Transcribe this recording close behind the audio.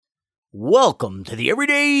Welcome to the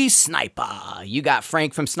Everyday Sniper. You got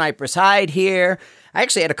Frank from Sniper's Hide here. I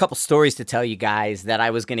actually had a couple stories to tell you guys that I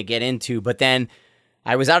was going to get into, but then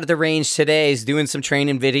I was out at the range today doing some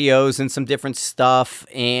training videos and some different stuff,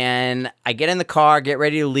 and I get in the car, get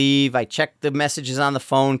ready to leave. I check the messages on the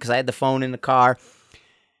phone because I had the phone in the car,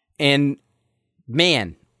 and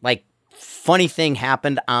man, funny thing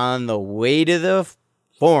happened on the way to the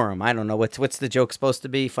forum. I don't know, what's the joke supposed to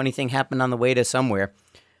be? Funny thing happened on the way to somewhere.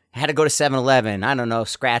 I had to go to 7-Eleven, I don't know,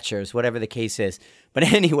 Scratchers, whatever the case is. But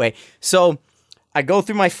anyway, so I go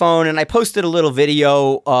through my phone and I posted a little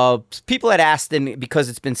video. People had asked, and because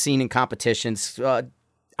it's been seen in competitions, I'm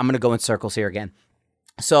going to go in circles here again.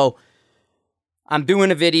 So I'm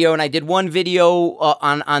doing a video, and I did one video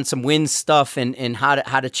on some wind stuff and how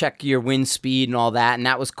to check your wind speed and all that, and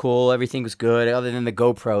that was cool. Everything was good other than the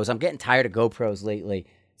GoPros. I'm getting tired of GoPros lately.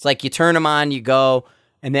 It's like you turn them on, you go,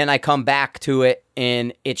 and then I come back to it,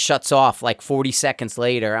 and it shuts off like 40 seconds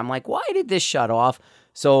later. I'm like, why did this shut off?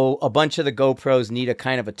 So a bunch of the GoPros need a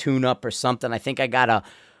kind of a tune-up or something. I think I got to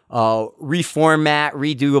reformat,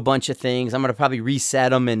 redo a bunch of things. I'm going to probably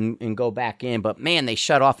reset them and go back in. But, man, they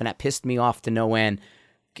shut off, and that pissed me off to no end.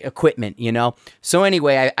 Equipment, you know? So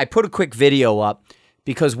anyway, I put a quick video up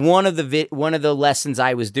because one of the lessons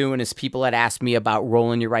I was doing is people had asked me about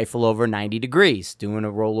rolling your rifle over 90 degrees, doing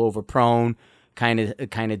a rollover prone kind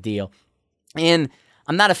of deal. And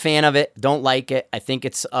I'm not a fan of it. Don't like it. I think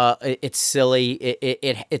it's silly.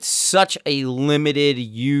 It's such a limited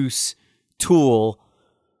use tool,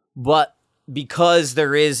 but because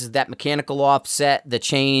there is that mechanical offset, the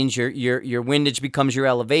change, your windage becomes your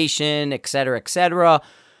elevation, et cetera,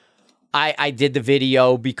 I did the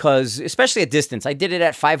video because, especially at distance, I did it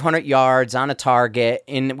at 500 yards on a target,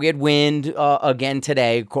 and we had wind again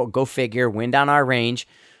today. Go figure, wind on our range.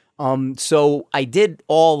 So I did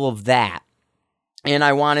all of that, and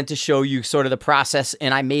I wanted to show you sort of the process,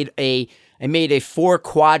 and I made a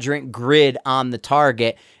 4-quadrant grid on the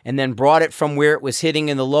target and then brought it from where it was hitting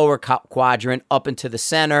in the lower quadrant up into the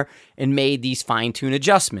center and made these fine-tune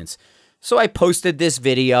adjustments. So I posted this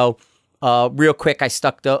video real quick. I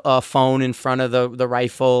stuck the phone in front of the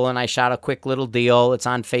rifle, and I shot a quick little deal. It's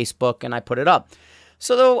on Facebook, and I put it up.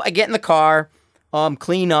 So though I get in the car,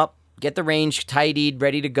 clean up, get the range tidied,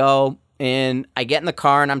 ready to go, and I get in the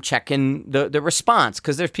car and I'm checking the response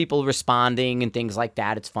because there's people responding and things like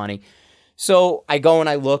that. It's funny. So I go and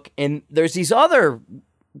I look, and there's these other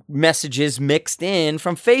messages mixed in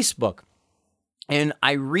from Facebook. And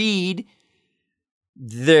I read,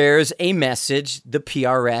 there's a message, the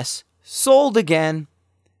PRS sold again.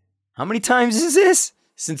 How many times is this?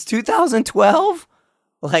 Since 2012?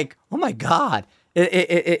 Like, oh my God.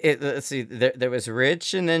 Let's see, there was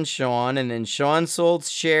Rich and then Sean sold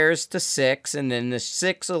shares to 6, and then the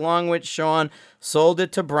 6 along with Sean sold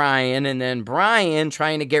it to Brian, and then Brian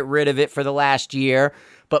trying to get rid of it for the last year,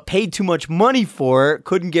 but paid too much money for it,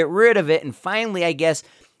 couldn't get rid of it, and finally, I guess,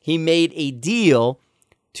 he made a deal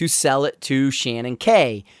to sell it to Shannon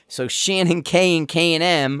Kay. So Shannon Kay and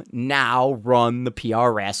K&M now run the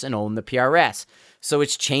PRS and own the PRS. So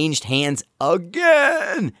it's changed hands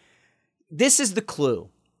again. This is the clue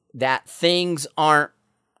that things aren't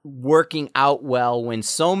working out well when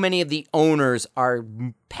so many of the owners are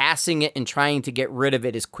passing it and trying to get rid of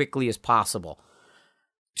it as quickly as possible.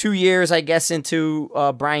 2 years, I guess, into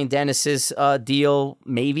Brian Dennis's deal,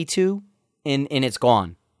 maybe 2, and it's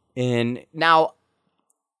gone. And now,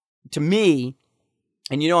 to me,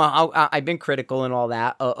 and you know, I've been critical and all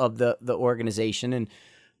that of the organization,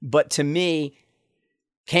 but to me,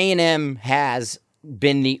 K&M has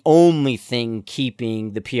been the only thing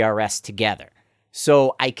keeping the PRS together.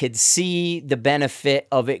 So I could see the benefit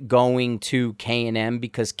of it going to K&M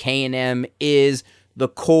because K&M is the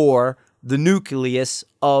core, the nucleus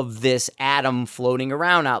of this atom floating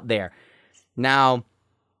around out there. Now,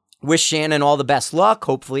 wish Shannon all the best luck.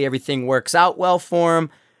 Hopefully everything works out well for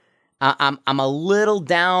him. I'm a little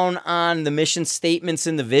down on the mission statements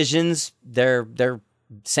and the visions. They're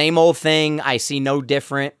same old thing. I see no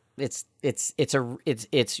different. It's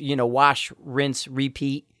you know, wash, rinse,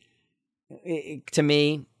 repeat to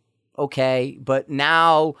me. Okay. But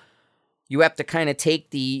now you have to kind of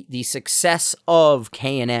take the success of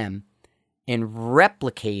K&M and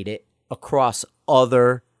replicate it across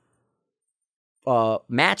other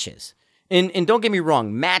matches. And don't get me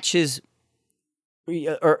wrong, matches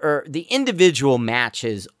or the individual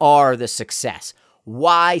matches are the success.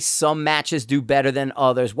 Why some matches do better than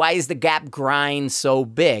others? Why is the gap grind so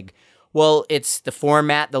big? Well, it's the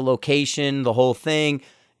format, the location, the whole thing.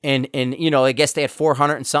 And you know, I guess they had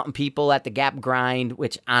 400 and something people at the gap grind,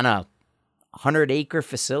 which on a 100-acre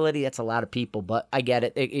facility. That's a lot of people, but I get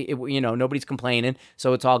it. Nobody's complaining,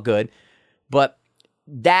 so it's all good. But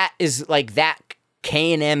that is like that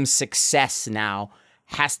K&M success now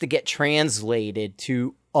has to get translated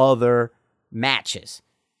to other matches.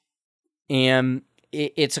 And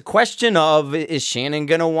it's a question of, is Shannon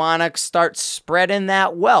going to want to start spreading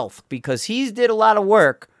that wealth? Because he's did a lot of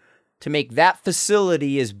work to make that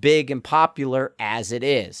facility as big and popular as it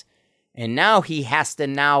is. And now he has to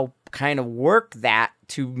now kind of work that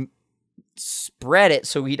to spread it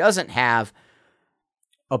so he doesn't have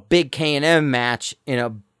a big K&M match in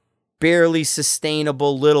a barely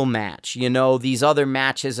sustainable little match. These other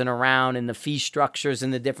matches and around and the fee structures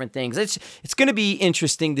and the different things. It's going to be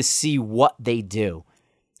interesting to see what they do,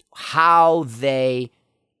 how they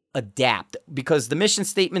adapt, because the mission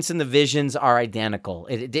statements and the visions are identical.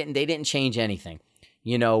 They didn't change anything.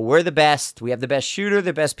 We're the best. We have the best shooter,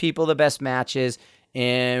 the best people, the best matches,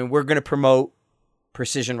 and we're going to promote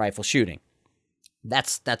precision rifle shooting.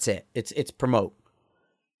 That's it. It's promote.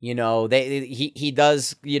 He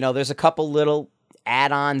does, there's a couple little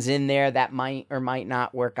add-ons in there that might or might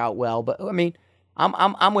not work out well, but I mean,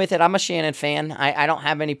 I'm with it. I'm a Shannon fan. I don't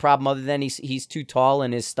have any problem other than he's too tall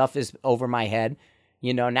and his stuff is over my head.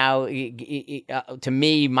 Now to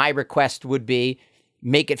me, my request would be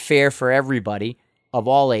make it fair for everybody of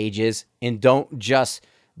all ages, and don't just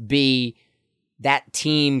be that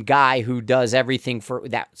team guy who does everything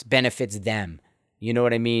that benefits them. You know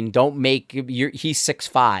what I mean? Don't make he's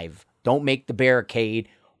 6'5". Don't make the barricade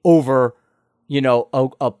over,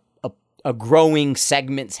 a growing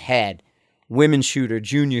segment's head. Women shooter,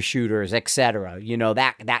 junior shooters, etc.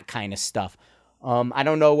 That kind of stuff. I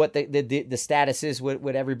don't know what the status is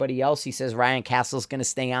with everybody else. He says Ryan Castle's going to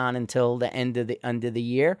stay on until the end of the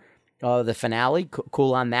year, the finale.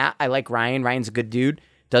 Cool on that. I like Ryan. Ryan's a good dude.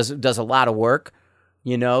 Does a lot of work.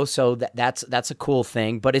 So that's a cool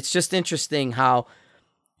thing. But it's just interesting how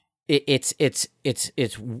it's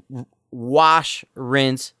wash,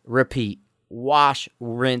 rinse, repeat. Wash,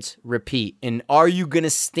 rinse, repeat. And are you going to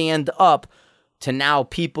stand up to now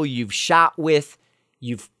people you've shot with,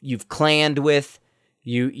 you've clanned with,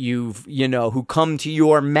 who come to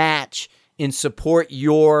your match and support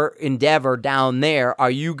your endeavor down there?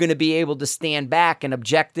 Are you going to be able to stand back and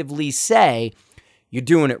objectively say, you're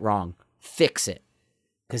doing it wrong, fix it?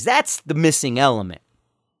 Because that's the missing element.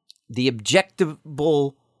 The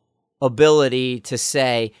objectable ability to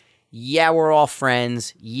say, yeah, we're all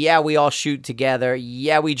friends. Yeah, we all shoot together.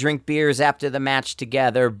 Yeah, we drink beers after the match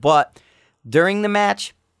together. But during the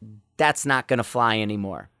match, that's not going to fly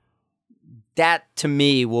anymore. That, to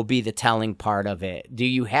me, will be the telling part of it. Do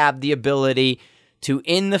you have the ability to,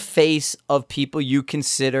 in the face of people you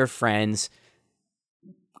consider friends,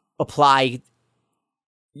 apply,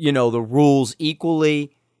 the rules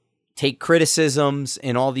equally, take criticisms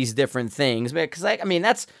and all these different things? Because,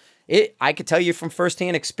 that's it. I could tell you from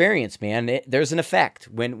firsthand experience, man, there's an effect.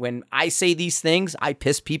 When I say these things, I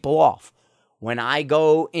piss people off. When I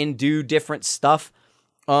go and do different stuff,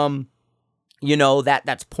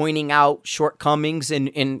 that's pointing out shortcomings,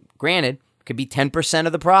 and granted, it could be 10%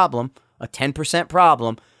 of the problem, a 10%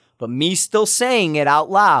 problem, but me still saying it out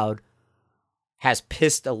loud has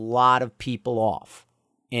pissed a lot of people off.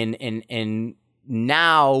 And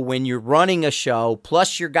now when you're running a show,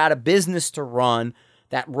 plus you got a business to run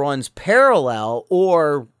that runs parallel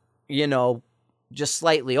or, just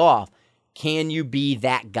slightly off, can you be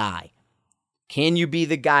that guy? Can you be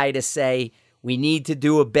the guy to say, we need to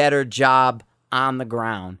do a better job on the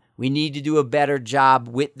ground. We need to do a better job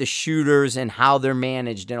with the shooters and how they're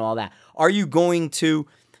managed and all that. Are you going to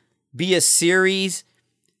be a series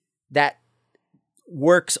that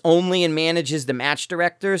works only and manages the match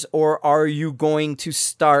directors, or are you going to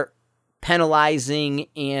start penalizing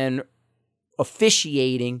and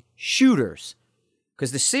officiating shooters?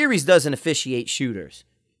 Because the series doesn't officiate shooters.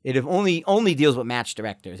 It only deals with match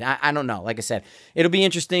directors. I don't know. Like I said, it'll be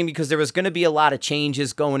interesting because there was going to be a lot of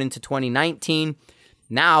changes going into 2019.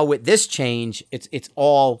 Now with this change, it's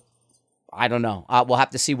all, I don't know. We'll have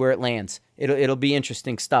to see where it lands. It'll be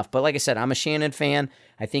interesting stuff. But like I said, I'm a Shannon fan.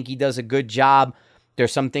 I think he does a good job.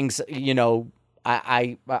 There's some things,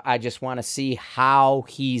 I just want to see how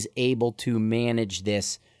he's able to manage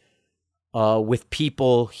this with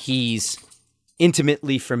people he's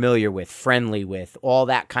intimately familiar with, friendly with, all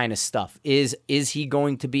that kind of stuff. Is he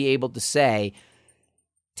going to be able to say,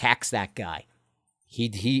 tax that guy? He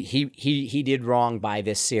did wrong by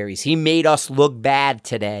this series. He made us look bad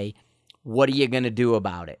today. What are you going to do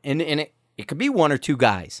about it? And it could be one or two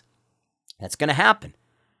guys. That's going to happen.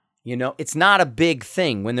 It's not a big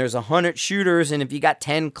thing. When there's 100 shooters and if you got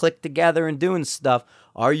 10 click together and doing stuff,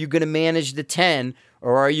 are you going to manage the 10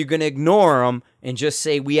 or are you going to ignore them and just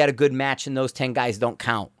say we had a good match and those 10 guys don't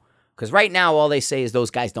count? Because right now all they say is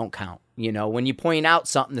those guys don't count. When you point out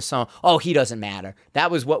something to someone, oh, he doesn't matter.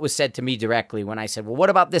 That was what was said to me directly when I said, well, what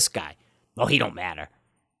about this guy? Oh, he don't matter.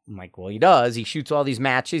 I'm like, well, he does. He shoots all these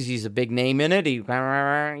matches. He's a big name in it. You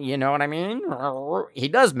know what I mean? He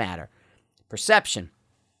does matter. Perception.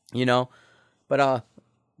 But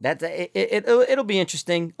it'll be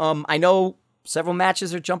interesting. I know several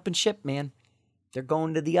matches are jumping ship, man. They're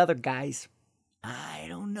going to the other guys. I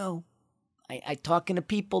don't know. I talking to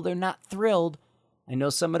people, they're not thrilled. I know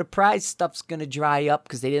some of the prize stuff's gonna dry up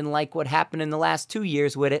because they didn't like what happened in the last 2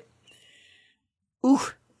 years with it. Ooh,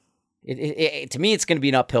 to me, it's gonna be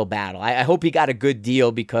an uphill battle. I hope he got a good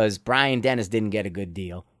deal because Brian Dennis didn't get a good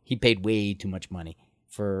deal. He paid way too much money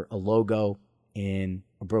for a logo in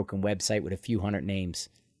a broken website with a few hundred names.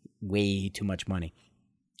 Way too much money.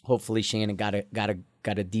 Hopefully Shannon got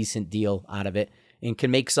a decent deal out of it and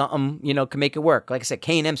can make something, can make it work. Like I said,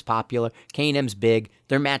 K&M's popular. K&M's big.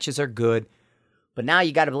 Their matches are good. But now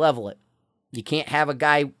you got to level it. You can't have a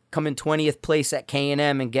guy come in 20th place at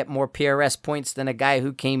K&M and get more PRS points than a guy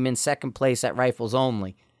who came in second place at Rifles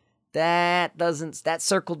Only. That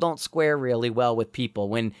circle don't square really well with people.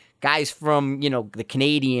 When guys from, the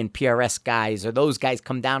Canadian PRS guys or those guys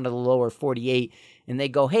come down to the lower 48 and they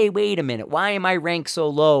go, hey, wait a minute, why am I ranked so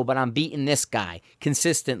low, but I'm beating this guy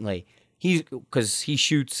consistently? Because he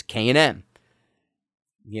shoots K&M,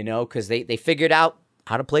 because they figured out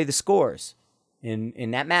how to play the scores,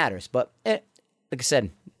 and that matters. But like I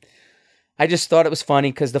said, I just thought it was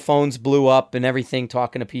funny because the phones blew up and everything,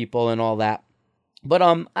 talking to people and all that. But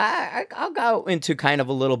I'll go into kind of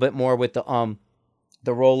a little bit more with the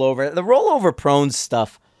rollover prone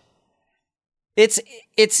stuff.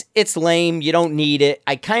 It's lame. You don't need it.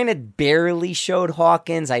 I kind of barely showed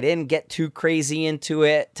Hawkins. I didn't get too crazy into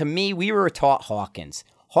it. To me, we were taught Hawkins.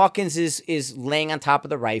 Hawkins is laying on top of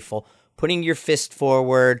the rifle, putting your fist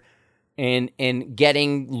forward, and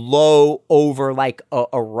getting low over like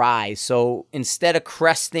a rise. So instead of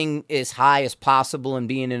cresting as high as possible and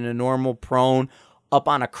being in a normal prone up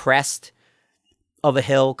on a crest of a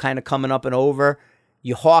hill, kind of coming up and over,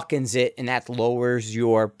 you Hawkins it, and that lowers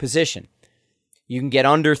your position. You can get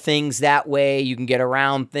under things that way. You can get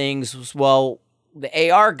around things. Well,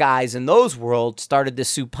 the AR guys in those worlds started the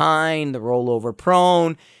supine, the rollover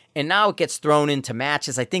prone, and now it gets thrown into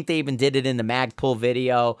matches. I think they even did it in the Magpul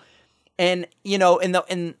video. And,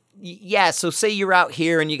 so say you're out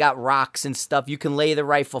here and you got rocks and stuff. You can lay the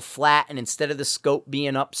rifle flat, and instead of the scope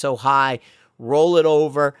being up so high, roll it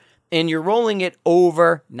over, and you're rolling it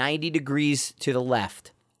over 90 degrees to the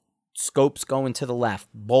left. Scope's going to the left.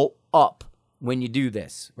 Bolt up when you do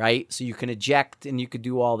this, right? So you can eject and you could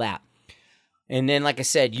do all that. And then, like I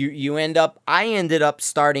said, I ended up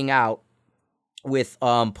starting out with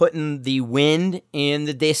putting the wind in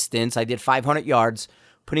the distance. I did 500 yards,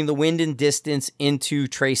 putting the wind and distance into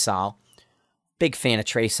Trasol. Big fan of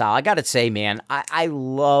Trasol. I got to say, man, I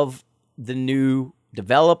love the new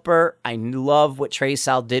developer. I love what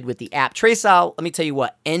Trasol did with the app. Trasol, let me tell you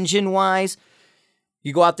what, engine-wise,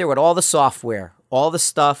 you go out there with all the software, all the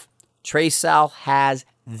stuff. Trasol has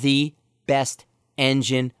the best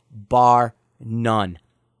engine, bar none.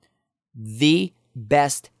 The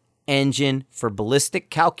best engine for ballistic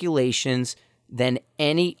calculations than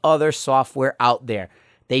any other software out there.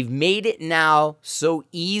 They've made it now so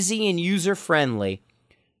easy and user-friendly.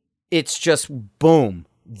 It's just boom,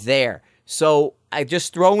 there. So I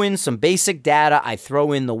just throw in some basic data. I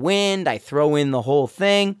throw in the wind. I throw in the whole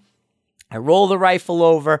thing. I roll the rifle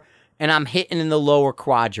over, and I'm hitting in the lower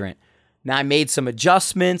quadrant. Now, I made some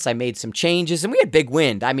adjustments. I made some changes, and we had big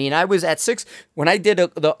wind. I mean, I was at 6 when I did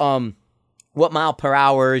what mile per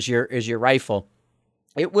hour is your rifle.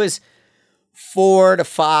 It was 4 to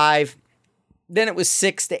 5. Then it was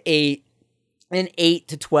 6 to 8, and 8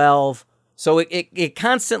 to 12. So it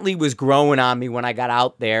constantly was growing on me when I got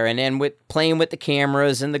out there, and then with playing with the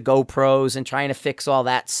cameras and the GoPros and trying to fix all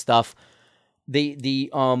that stuff, the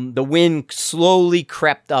wind slowly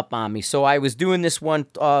crept up on me. So I was doing this one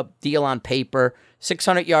deal on paper,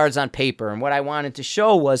 600 yards on paper, and what I wanted to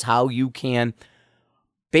show was how you can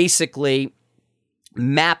basically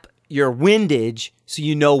map your windage so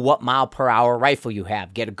you know what mile per hour rifle you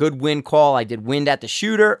have. Get a good wind call. I did wind at the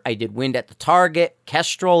shooter. I did wind at the target.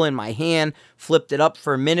 Kestrel in my hand. Flipped it up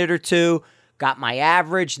for a minute or two. Got my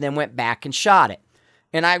average. Then went back and shot it.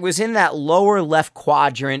 And I was in that lower left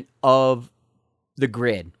quadrant of the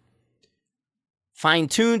grid.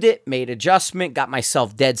 fine-tuned it, made adjustment, got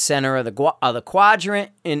myself dead center of the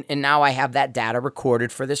quadrant, and now I have that data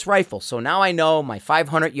recorded for this rifle. So now I know my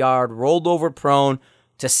 500-yard rolled over prone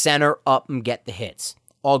to center up and get the hits.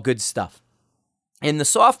 All good stuff. And the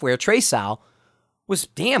software, Trasol, was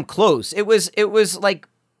damn close. It was like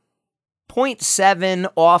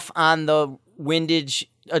 0.7 off on the windage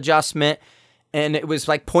adjustment, and it was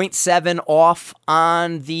like 0.7 off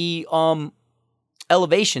on the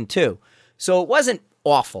elevation too. So it wasn't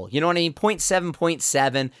awful. You know what I mean? 0.7,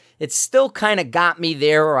 0.7. It still kind of got me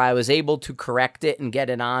there, or I was able to correct it and get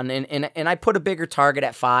it on. And I put a bigger target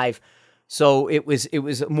at 5, so it was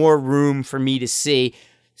more room for me to see.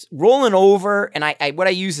 Rolling over, and what I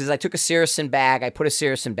use is I took a Saracen bag. I put a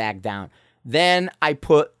Saracen bag down. Then I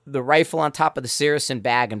put the rifle on top of the Saracen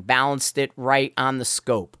bag and balanced it right on the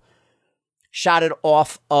scope. Shot it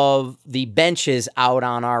off of the benches out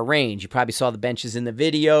on our range. You probably saw the benches in the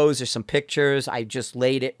videos. There's some pictures. I just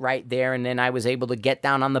laid it right there, and then I was able to get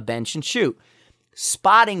down on the bench and shoot.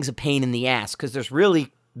 Spotting's a pain in the ass because there's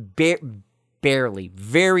really barely,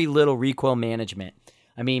 very little recoil management.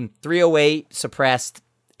 I mean, 308 suppressed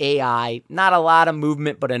AI, not a lot of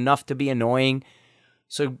movement, but enough to be annoying.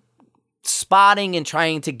 So spotting and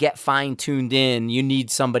trying to get fine-tuned in, you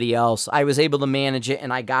need somebody else. I was able to manage it,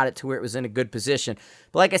 and I got it to where it was in a good position.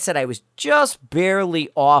 But like I said, I was just barely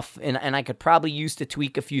off, and I could probably use to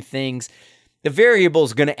tweak a few things. The variable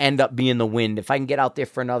is going to end up being the wind. If I can get out there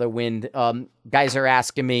for another wind, guys are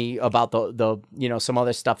asking me about the some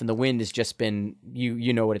other stuff, and the wind has just been,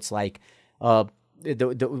 you know what it's like.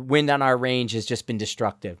 The wind on our range has just been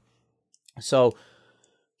destructive. So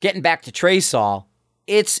getting back to Trasol,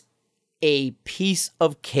 it's a piece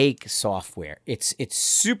of cake software. It's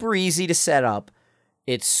super easy to set up.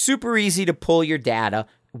 It's super easy to pull your data.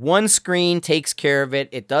 One screen takes care of it.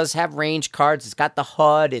 It does have range cards. It's got the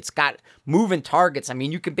HUD. It's got moving targets. I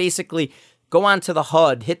mean, you can basically go onto the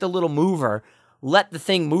HUD, hit the little mover, let the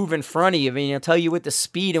thing move in front of you, and it'll tell you what the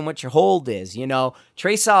speed and what your hold is. You know,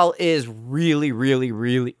 Trasol is really, really,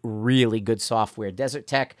 really, really good software. Desert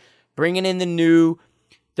Tech bringing in the new.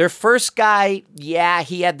 Their first guy, yeah,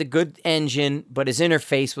 he had the good engine, but his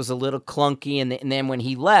interface was a little clunky, and then when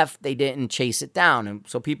he left, they didn't chase it down, and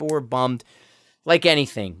so people were bummed. Like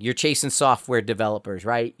anything, you're chasing software developers,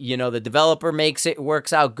 right? You know, the developer makes it, it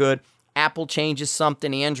works out good. Apple changes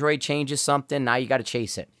something, Android changes something, now you got to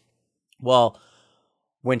chase it. Well,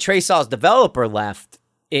 when Trasol's developer left,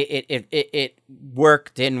 it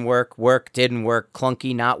work, didn't work,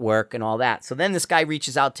 clunky, not work, and all that. So then this guy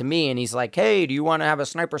reaches out to me, and he's like, hey, do you want to have a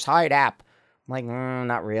Sniper's Hide app? I'm like,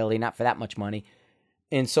 not really, not for that much money.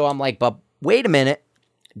 And so I'm like, but wait a minute.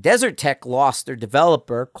 Desert Tech lost their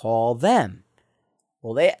developer, call them.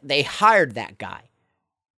 Well, they hired that guy.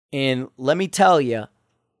 And let me tell you,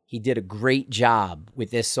 he did a great job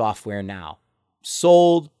with this software now.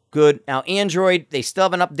 Sold. Good. Now, Android, they still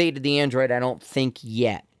haven't updated the Android, I don't think,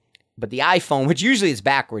 yet. But the iPhone, which usually is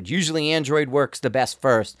backwards. Usually Android works the best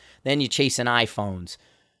first. Then you're chasing iPhones.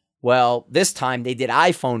 Well, this time they did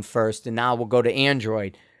iPhone first, and now we'll go to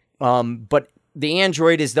Android. But the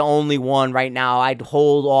Android is the only one right now. I'd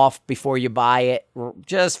hold off before you buy it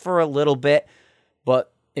just for a little bit.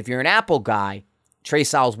 But if you're an Apple guy,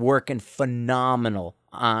 Trasol's working phenomenal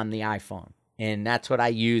on the iPhone. And that's what I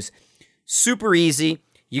use. Super easy.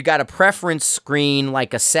 You got a preference screen,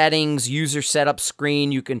 like a settings, user setup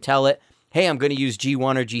screen. You can tell it, hey, I'm going to use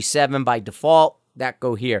G1 or G7 by default. That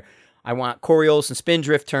go here. I want Coriolis and spin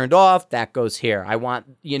drift turned off. That goes here. I want,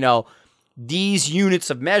 these units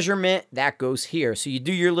of measurement. That goes here. So you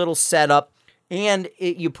do your little setup, and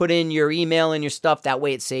you put in your email and your stuff. That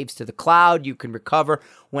way it saves to the cloud. You can recover.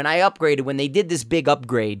 When I upgraded, when they did this big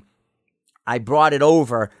upgrade, I brought it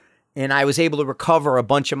over, and I was able to recover a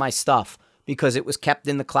bunch of my stuff, because it was kept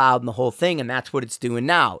in the cloud and the whole thing, and that's what it's doing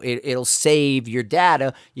now. It'll save your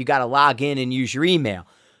data. You got to log in and use your email,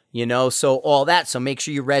 so all that. So make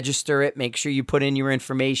sure you register it. Make sure you put in your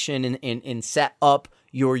information and set up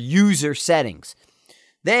your user settings.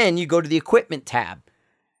 Then you go to the equipment tab.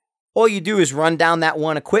 All you do is run down that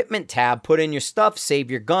one equipment tab, put in your stuff, save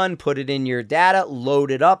your gun, put it in your data,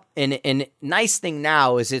 load it up. And nice thing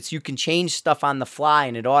now is you can change stuff on the fly,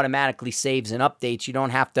 and it automatically saves and updates. You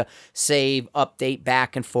don't have to save, update,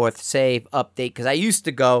 back and forth, save, update. Because I used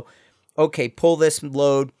to go, okay, pull this,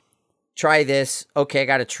 load, try this. Okay, I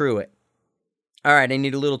got to true it. All right, I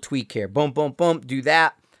need a little tweak here. Boom, boom, boom, do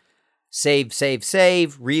that.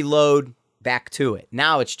 Save, reload, back to it.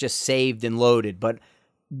 Now it's just saved and loaded, but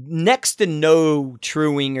next to no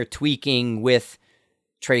truing or tweaking with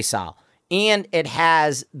Trasol. And it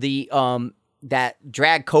has the that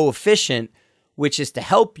drag coefficient which is to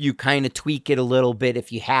help you kind of tweak it a little bit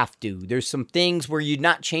if you have to. There's some things where you're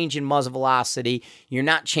not changing muzzle velocity, you're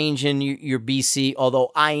not changing your BC,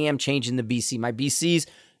 although I am changing the BC. My BCs,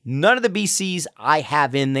 none of the BCs I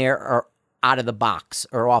have in there are out of the box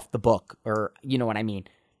or off the book, or you know what I mean.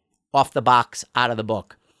 Off the box, out of the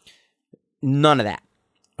book. None of that,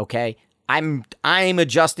 okay? I'm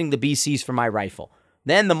adjusting the BCs for my rifle.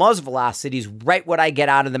 Then the muzzle velocity is right what I get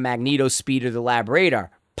out of the magneto speed or the lab radar.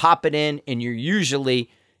 Pop it in, and you're usually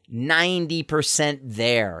 90%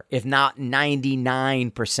 there, if not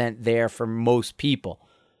 99% there for most people.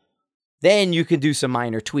 Then you can do some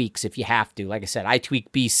minor tweaks if you have to. Like I said, I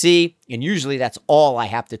tweak BC, and usually that's all I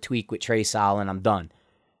have to tweak with Trasol, and I'm done.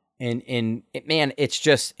 And man, it's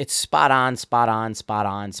spot on.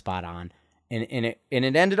 And it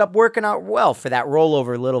ended up working out well for that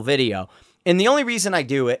rollover little video. And the only reason I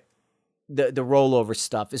do it, the rollover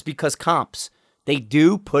stuff, is because comps, they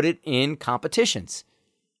do put it in competitions.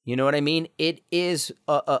 You know what I mean? It is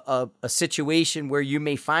a situation where you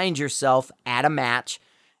may find yourself at a match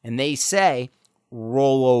and they say,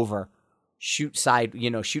 roll over, shoot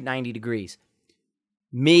 90 degrees.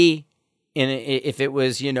 Me, if it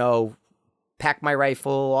was, pack my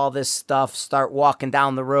rifle, all this stuff, start walking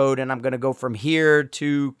down the road, and I'm going to go from here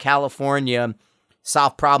to California,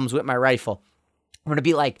 solve problems with my rifle. I'm going to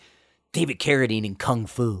be like David Carradine in Kung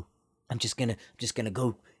Fu. I'm just going to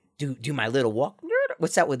go do my little walk.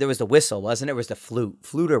 What's that? There was the whistle, wasn't it? It was the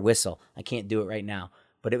flute or whistle. I can't do it right now,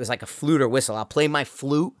 but it was like a flute or whistle. I'll play my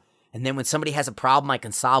flute, and then when somebody has a problem I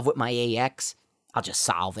can solve with my AX, I'll just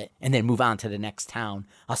solve it and then move on to the next town.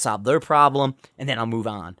 I'll solve their problem, and then I'll move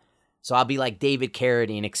on. So I'll be like David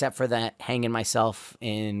Carradine, except for that hanging myself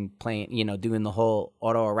and playing, doing the whole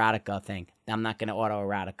autoerotica thing. I'm not going to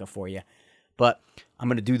autoerotica for you, but I'm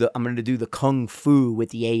going to do the Kung Fu with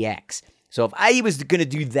the AX. So if I was going to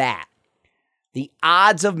do that, the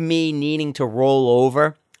odds of me needing to roll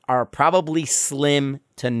over are probably slim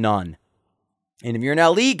to none. And if you're an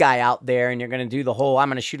LE guy out there and you're going to do the whole, I'm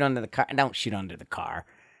going to shoot under the car, don't shoot under the car.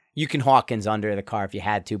 You can Hawkins under the car if you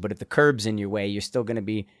had to, but if the curb's in your way, you're still going to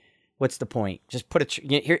be, what's the point? Just put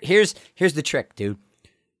here's the trick, dude.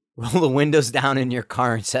 Roll the windows down in your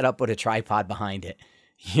car and set up with a tripod behind it.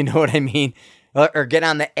 You know what I mean? Or get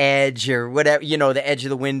on the edge or whatever, the edge of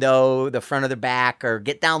the window, the front of the back, or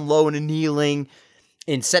get down low and kneeling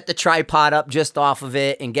and set the tripod up just off of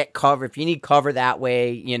it and get cover. If you need cover that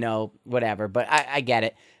way, whatever. But I get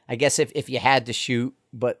it. I guess if you had to shoot,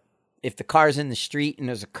 but if the car's in the street and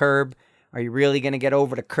there's a curb, are you really going to get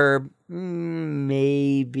over the curb?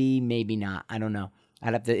 Maybe not. I don't know.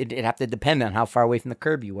 It'd have to depend on how far away from the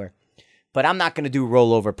curb you were. But I'm not going to do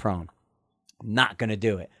rollover prone. I'm not going to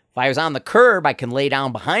do it. If I was on the curb, I can lay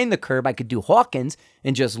down behind the curb. I could do Hawkins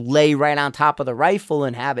and just lay right on top of the rifle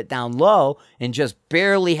and have it down low and just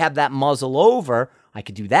barely have that muzzle over. I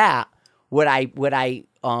could do that. Would I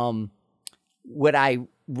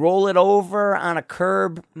roll it over on a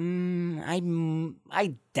curb?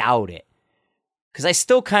 I doubt it. Because I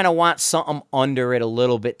still kind of want something under it a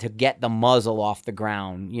little bit to get the muzzle off the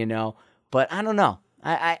ground, But I don't know.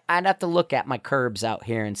 I'd have to look at my curbs out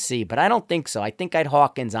here and see, but I don't think so. I think I'd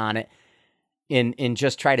Hawkins on it and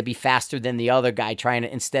just try to be faster than the other guy trying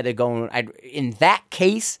to, instead of going, in that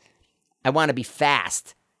case, I want to be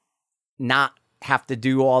fast, not have to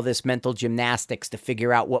do all this mental gymnastics to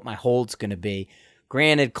figure out what my hold's going to be.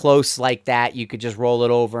 Granted, close like that, you could just roll it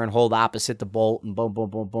over and hold opposite the bolt and boom, boom,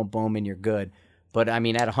 boom, boom, boom, and you're good. But I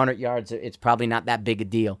mean, at 100 yards, it's probably not that big a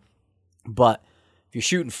deal. But if you're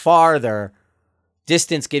shooting farther,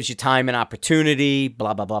 distance gives you time and opportunity,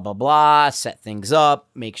 blah, blah, blah, blah, blah, set things up,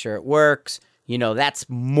 make sure it works. That's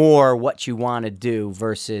more what you want to do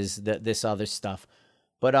versus this other stuff.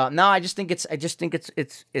 But no, I just think it's a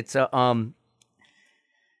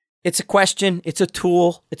question. It's a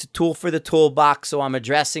tool. It's a tool for the toolbox. So I'm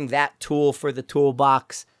addressing that tool for the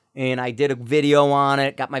toolbox. And I did a video on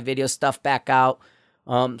it, got my video stuff back out.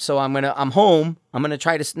 So I'm home. I'm going to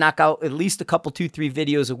try to knock out at least a couple, 2-3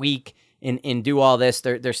 videos a week. And do all this.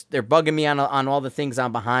 They're bugging me on all the things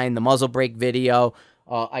I'm behind. The muzzle brake video.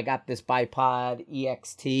 I got this bipod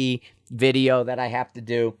EXT video that I have to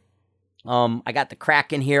do. I got the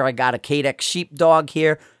Kraken here. I got a Cadex Sheepdog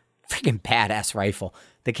here. Freaking badass rifle.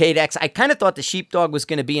 The Cadex. I kind of thought the Sheepdog was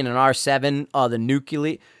going to be in an R7. The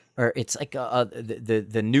nuclear, or it's like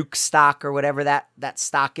the nuke stock or whatever that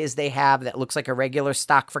stock is they have that looks like a regular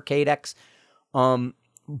stock for Cadex.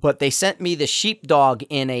 But they sent me the Sheepdog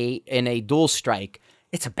in a dual strike.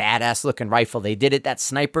 It's a badass looking rifle. They did it that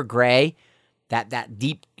sniper gray, that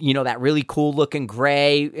deep, that really cool looking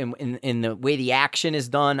gray, in the way the action is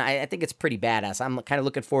done. I think it's pretty badass. I'm kind of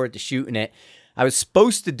looking forward to shooting it. I was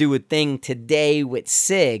supposed to do a thing today with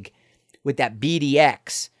SIG with that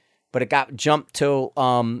BDX, but it got jumped till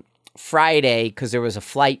Friday because there was a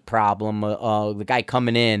flight problem. The guy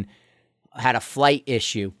coming in had a flight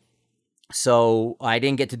issue. So I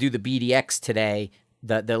didn't get to do the BDX today,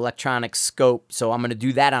 the electronic scope. So I'm going to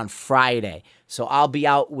do that on Friday. So I'll be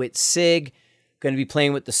out with SIG, going to be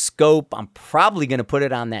playing with the scope. I'm probably going to put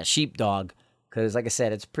it on that sheepdog because, like I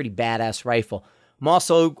said, it's a pretty badass rifle. I'm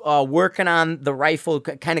also working on the rifle,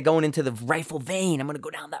 kind of going into the rifle vein. I'm going to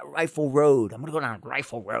go down that rifle road.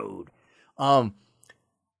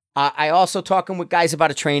 I also talking with guys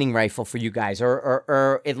about a training rifle for you guys,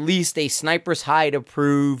 or at least a Sniper's Hide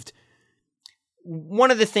approved. One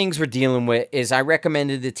of the things we're dealing with is I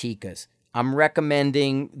recommended the Tikas. I'm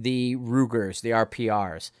recommending the Rugers, the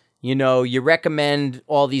RPRs. You know, you recommend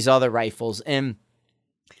all these other rifles, and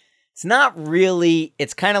it's not really,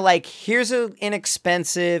 it's kind of like, here's an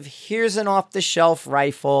inexpensive, here's an off-the-shelf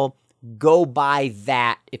rifle. Go buy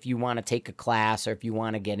that if you want to take a class or if you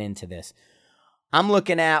want to get into this. I'm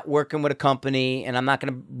looking at working with a company, and I'm not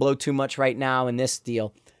going to blow too much right now in this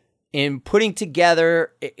deal, in putting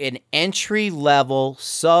together an entry-level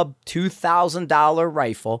sub $2,000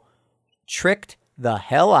 rifle, tricked the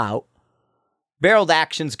hell out. Barreled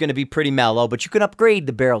action's going to be pretty mellow, but you can upgrade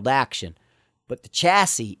the barreled action. But the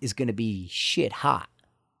chassis is going to be shit hot.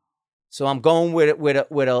 So I'm going with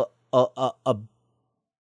a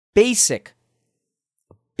basic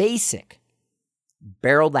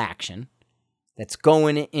barreled action that's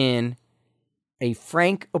going in a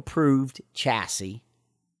Frank-approved chassis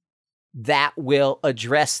that will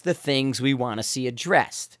address the things we want to see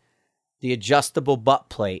addressed. The adjustable butt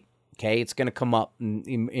plate, okay? It's going to come up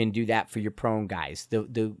and do that for your prone guys.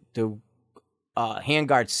 The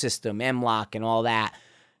handguard system, M-lock and all that,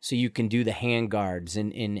 so you can do the handguards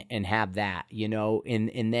and have that, you know,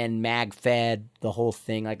 and then mag fed, the whole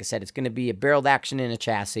thing. Like I said, it's going to be a barreled action in a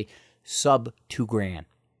chassis, sub $2,000.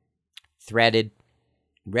 Threaded,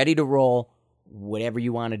 ready to roll, whatever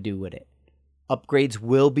you want to do with it. Upgrades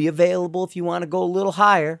will be available if you want to go a little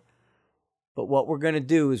higher. But what we're going to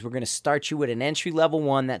do is we're going to start you with an entry-level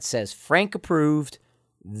one that says Frank approved.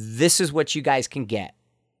 This is what you guys can get.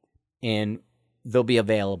 And they'll be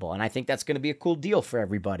available. And I think that's going to be a cool deal for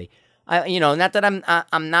everybody. Not that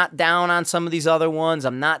I'm not down on some of these other ones.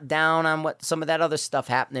 I'm not down on what some of that other stuff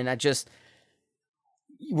happening.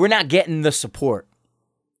 We're not getting the support.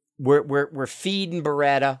 We're feeding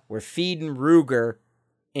Beretta, we're feeding Ruger,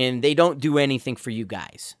 and they don't do anything for you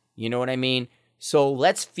guys. You know what I mean? So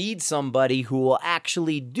let's feed somebody who will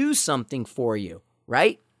actually do something for you,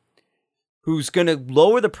 right? Who's going to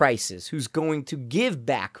lower the prices, who's going to give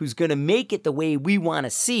back, who's going to make it the way we want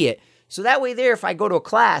to see it. So that way there, if I go to a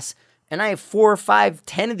class and I have 4 or 5,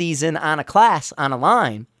 10 of these in on a class, on a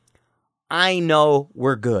line, I know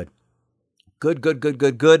we're good. Good.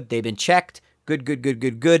 They've been checked.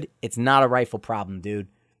 Good. It's not a rifle problem, dude.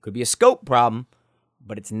 Could be a scope problem,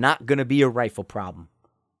 but it's not going to be a rifle problem.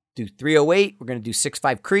 Do 308. We're going to do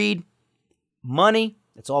 6.5 Creed. Money.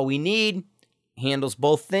 That's all we need. Handles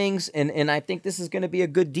both things. And I think this is going to be a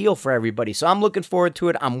good deal for everybody. So I'm looking forward to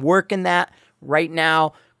it. I'm working that right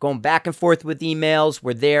now. Going back and forth with emails.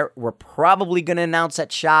 We're there. We're probably going to announce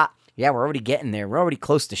at SHOT. Yeah, we're already getting there. We're already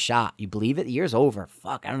close to SHOT. You believe it? The year's over.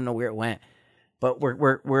 Fuck, I don't know where it went. But we're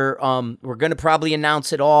going to probably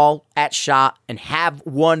announce it all at SHOT and have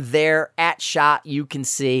one there at SHOT you can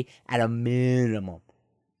see at a minimum.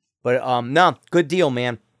 But no, good deal,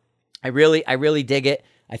 man. I really dig it.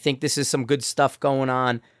 I think this is some good stuff going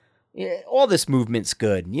on. All this movement's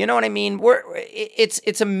good. You know what I mean?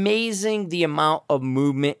 It's amazing the amount of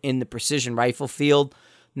movement in the precision rifle field.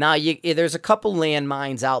 Now, there's a couple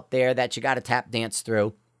landmines out there that you got to tap dance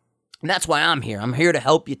through. And that's why I'm here. I'm here to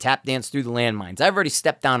help you tap dance through the landmines. I've already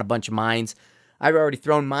stepped down a bunch of mines. I've already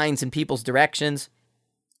thrown mines in people's directions.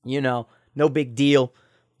 You know, no big deal.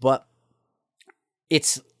 But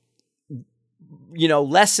it's,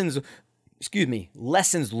 lessons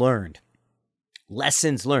learned.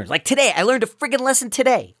 Lessons learned. Like today, I learned a friggin' lesson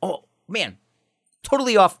today. Oh, man.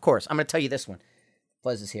 Totally off course. I'm going to tell you this one.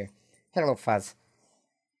 Fuzz is here. Hello, Fuzz.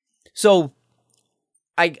 So,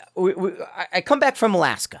 I come back from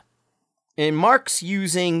Alaska. And Mark's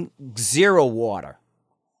using zero water,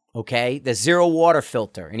 okay? The zero water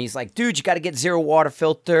filter. And he's like, dude, you got to get zero water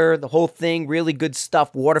filter, the whole thing, really good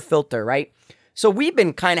stuff, water filter, right? So we've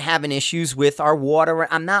been kind of having issues with our water.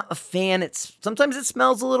 I'm not a fan. Sometimes it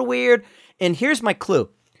smells a little weird. And here's my clue.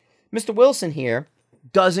 Mr. Wilson here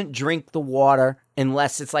doesn't drink the water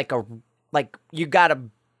unless it's like you got to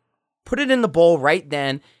put it in the bowl right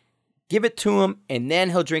then, give it to him, and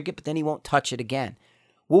then he'll drink it, but then he won't touch it again.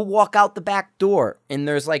 We'll walk out the back door, and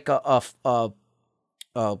there's like a for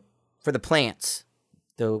the plants,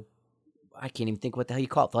 I can't even think what the hell you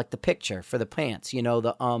call it, like the picture for the plants,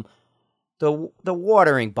 the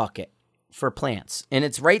watering bucket for plants, and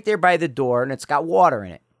it's right there by the door, and it's got water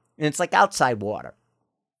in it, and it's like outside water.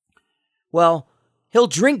 Well, he'll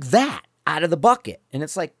drink that out of the bucket, and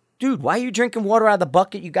it's like, dude, why are you drinking water out of the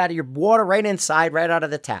bucket? You got your water right inside, right out of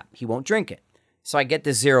the tap. He won't drink it. So I get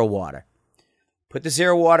the zero water. Put the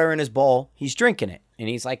zero water in his bowl. He's drinking it. And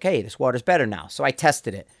he's like, hey, this water's better now. So I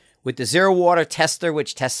tested it with the zero water tester,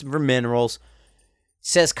 which tests for minerals.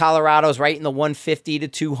 Says Colorado's right in the 150 to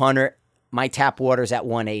 200. My tap water's at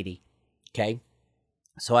 180. Okay.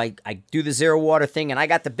 So I do the zero water thing, and I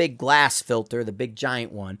got the big glass filter, the big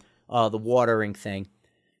giant one, the watering thing.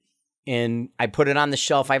 And I put it on the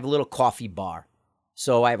shelf. I have a little coffee bar.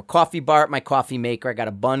 So I have a coffee bar at my coffee maker. I got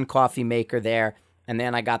a Bun coffee maker there. And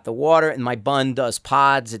then I got the water, and my Bun does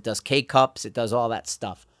pods. It does K-cups. It does all that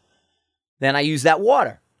stuff. Then I use that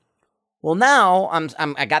water. Well, now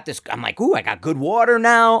I got this. I'm like, ooh, I got good water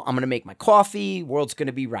now. I'm going to make my coffee. World's going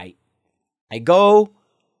to be right. I go,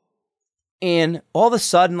 and all of a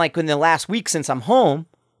sudden, like in the last week since I'm home,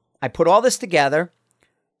 I put all this together.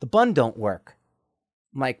 The Bun don't work.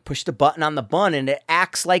 I'm like, push the button on the Bun, and it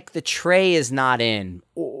acts like the tray is not in,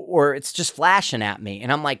 or it's just flashing at me.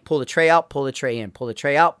 And I'm like, pull the tray out, pull the tray in, pull the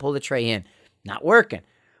tray out, pull the tray in. Not working.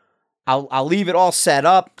 I'll leave it all set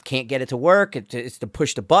up. Can't get it to work. It's to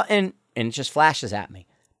push the button, and it just flashes at me.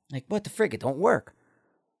 Like, what the frig? It don't work.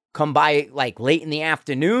 Come by like late in the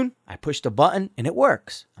afternoon, I push the button, and it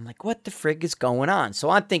works. I'm like, what the frig is going on? So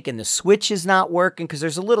I'm thinking the switch is not working, because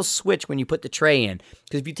there's a little switch when you put the tray in.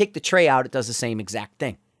 Because if you take the tray out, it does the same exact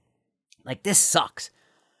thing. Like, this sucks.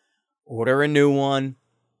 Order a new one.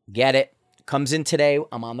 Get it. Comes in today.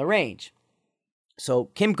 I'm on the range. So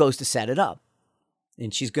Kim goes to set it up.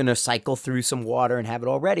 And she's going to cycle through some water and have it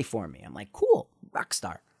all ready for me. I'm like, cool. Rock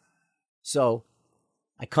star. So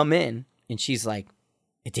I come in, and she's like,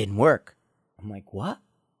 it didn't work. I'm like, what?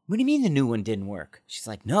 What do you mean the new one didn't work? She's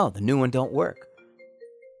like, no, the new one don't work.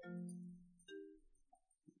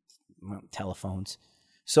 Well, telephones.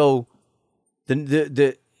 So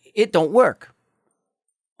it don't work.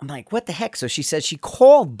 I'm like, what the heck? So she says she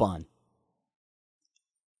called Bun.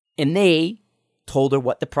 And they told her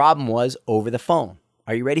what the problem was over the phone.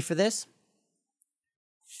 Are you ready for this?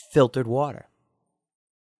 Filtered water.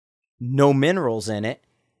 No minerals in it.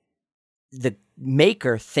 The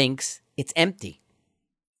maker thinks it's empty,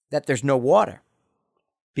 that there's no water,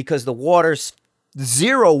 because the water's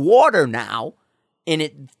zero water now, and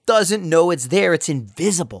it doesn't know it's there. It's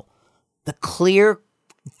invisible. The clear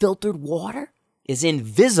filtered water is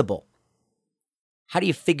invisible. How do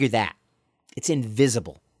you figure that? It's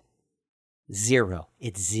invisible. Zero.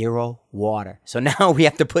 It's zero water. So now we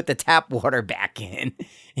have to put the tap water back in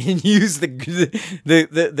and use the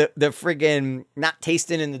friggin' not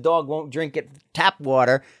tasting and the dog won't drink it tap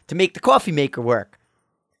water to make the coffee maker work.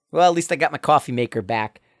 Well, at least I got my coffee maker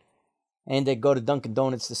back. And I go to Dunkin'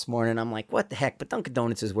 Donuts this morning. I'm like, what the heck? But Dunkin'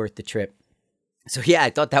 Donuts is worth the trip. So yeah, I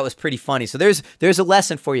thought that was pretty funny. So there's a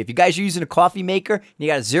lesson for you. If you guys are using a coffee maker and you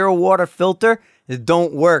got a zero water filter, it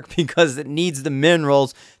don't work, because it needs the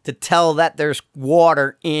minerals to tell that there's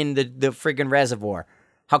water in the friggin' reservoir.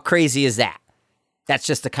 How crazy is that? That's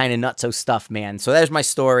just the kind of nutso stuff, man. So there's my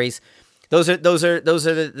stories. Those are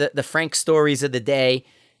the Frank stories of the day,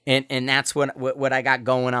 and that's what I got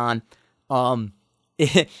going on.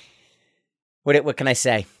 What can I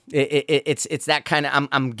say? It's that kind of,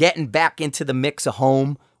 I'm getting back into the mix of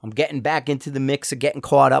home. I'm getting back into the mix of getting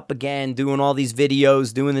caught up again, doing all these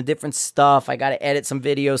videos, doing the different stuff. I got to edit some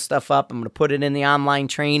video stuff up. I'm going to put it in the online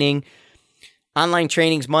training. Online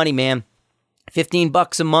training's money, man.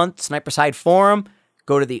 $15 a month, Sniper's Hide Forum.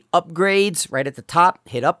 Go to the upgrades right at the top.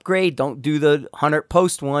 Hit upgrade. Don't do the 100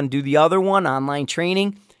 post one. Do the other one, online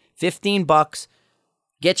training. $15.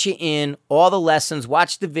 Get you in all the lessons.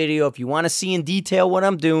 Watch the video. If you want to see in detail what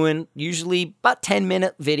I'm doing, usually about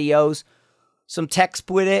 10-minute videos. Some text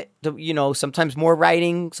with it, sometimes more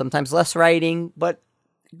writing, sometimes less writing, but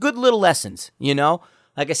good little lessons,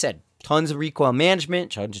 Like I said, tons of recoil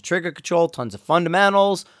management, tons of trigger control, tons of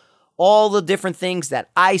fundamentals, all the different things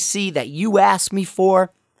that I see that you ask me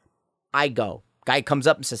for, I go. Guy comes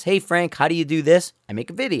up and says, hey, Frank, how do you do this? I make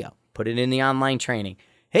a video, put it in the online training.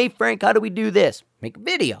 Hey, Frank, how do we do this? Make a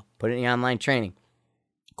video, put it in the online training.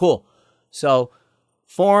 Cool. So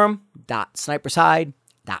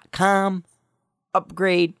forum.snipershide.com.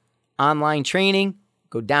 Upgrade, online training,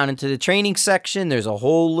 go down into the training section. There's a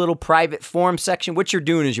whole little private forum section. What you're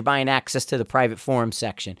doing is you're buying access to the private forum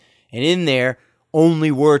section. And in there,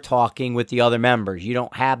 only we're talking with the other members. You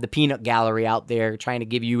don't have the peanut gallery out there trying to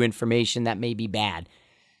give you information that may be bad.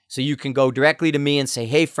 So you can go directly to me and say,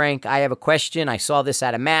 hey, Frank, I have a question. I saw this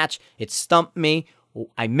at a match. It stumped me.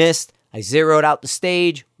 I missed. I zeroed out the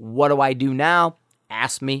stage. What do I do now?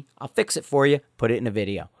 Ask me. I'll fix it for you. Put it in a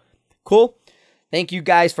video. Cool? Thank you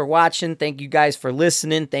guys for watching. Thank you guys for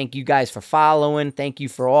listening. Thank you guys for following. Thank you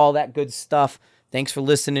for all that good stuff. Thanks for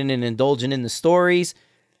listening and indulging in the stories.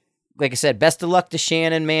 Like I said, best of luck to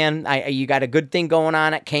Shannon, man. You got a good thing going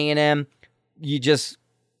on at K&M. You just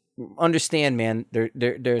understand, man,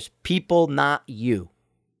 there's people, not you.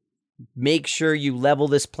 Make sure you level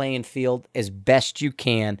this playing field as best you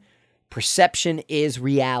can. Perception is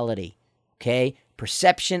reality, okay?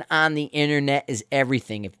 Perception on the internet is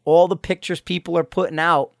everything. If all the pictures people are putting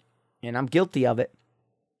out, and I'm guilty of it,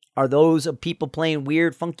 are those of people playing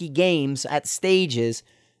weird, funky games at stages,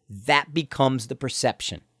 that becomes the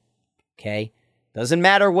perception. Okay? Doesn't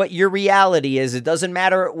matter what your reality is. It doesn't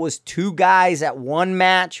matter it was 2 guys at one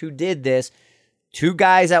match who did this. 2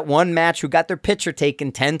 guys at one match who got their picture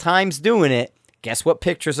taken 10 times doing it. Guess what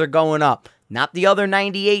pictures are going up? Not the other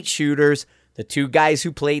 98 shooters, the 2 guys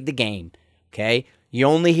who played the game. Okay? You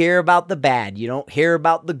only hear about the bad. You don't hear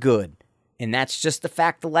about the good. And that's just the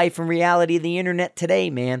fact of life and reality of the internet today,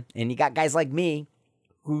 man. And you got guys like me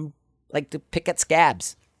who like to pick at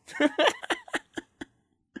scabs.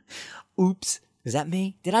 Oops. Is that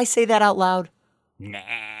me? Did I say that out loud? Nah,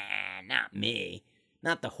 not me.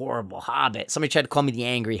 Not the horrible Hobbit. Somebody tried to call me the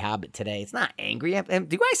angry Hobbit today. It's not angry.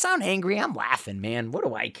 Do I sound angry? I'm laughing, man. What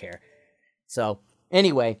do I care? So,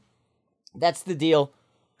 anyway, that's the deal.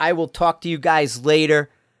 I will talk to you guys later.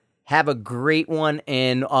 Have a great one.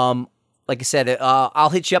 And like I said, I'll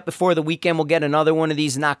hit you up before the weekend. We'll get another one of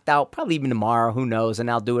these knocked out. Probably even tomorrow. Who knows? And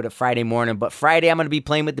I'll do it at Friday morning. But Friday, I'm going to be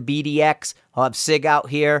playing with the BDX. I'll have Sig out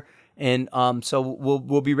here. And so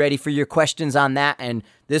we'll be ready for your questions on that. And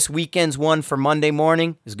this weekend's one for Monday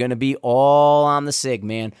morning is going to be all on the SIG,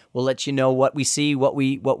 man. We'll let you know what we see, what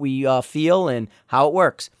we feel, and how it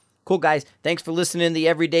works. Cool, guys. Thanks for listening to the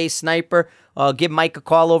Everyday Sniper. Give Mike a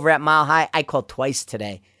call over at Mile High. I called twice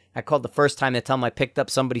today. I called the first time to tell him I picked up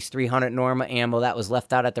somebody's 300 Norma ammo that was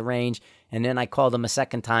left out at the range. And then I called him a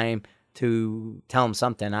second time to tell him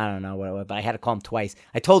something. I don't know what it was, but I had to call him twice.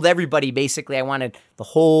 I told everybody basically I wanted the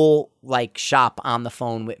whole shop on the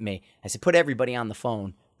phone with me. I said, put everybody on the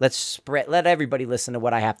phone. Let everybody listen to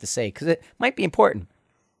what I have to say because it might be important.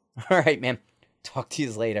 All right, man. Talk to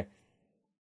you later.